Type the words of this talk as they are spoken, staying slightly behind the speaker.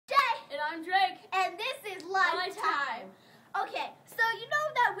I'm Drake. And this is Lifetime. Okay, so you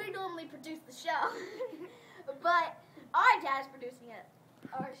know that we normally produce the show, but our dad's producing it.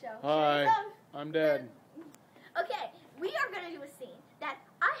 Our show. Hi, I'm Dad. Okay, we are going to do a scene that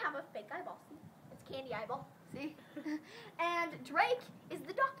I have a fake eyeball. See? It's candy eyeball. See? And Drake is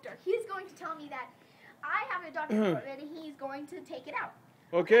the doctor. He's going to tell me that I have a doctor's appointment and he's going to take it out.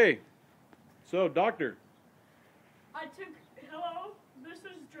 Okay, so doctor. Hello, this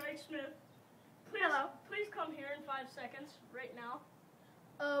is Drake Smith. Hello. Please come here in 5 seconds, right now.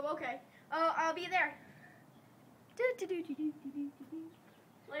 Okay. I'll be there.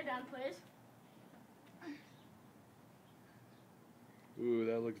 Lay down, please. Ooh,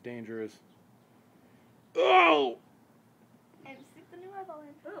 that looks dangerous. Oh! And stick the new eyeball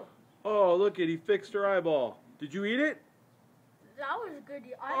in. Ooh. Oh, look it, he fixed her eyeball. Did you eat it? That was a good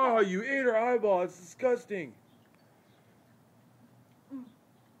eyeball. Oh, you ate her eyeball. It's disgusting.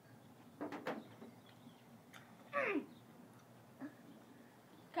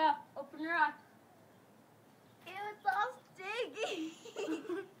 Okay, open your eye. Ew, it's all sticky.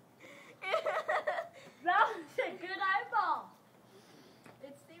 That was a good eyeball.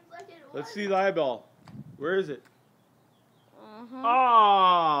 It seems like it was. Let's see the eyeball. Where is it?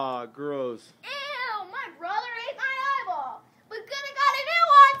 Ah, gross. Ew, my brother ate my eyeball. We could have got a new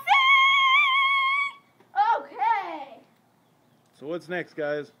one. See? Okay. So what's next,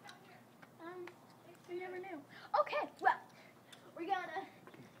 guys?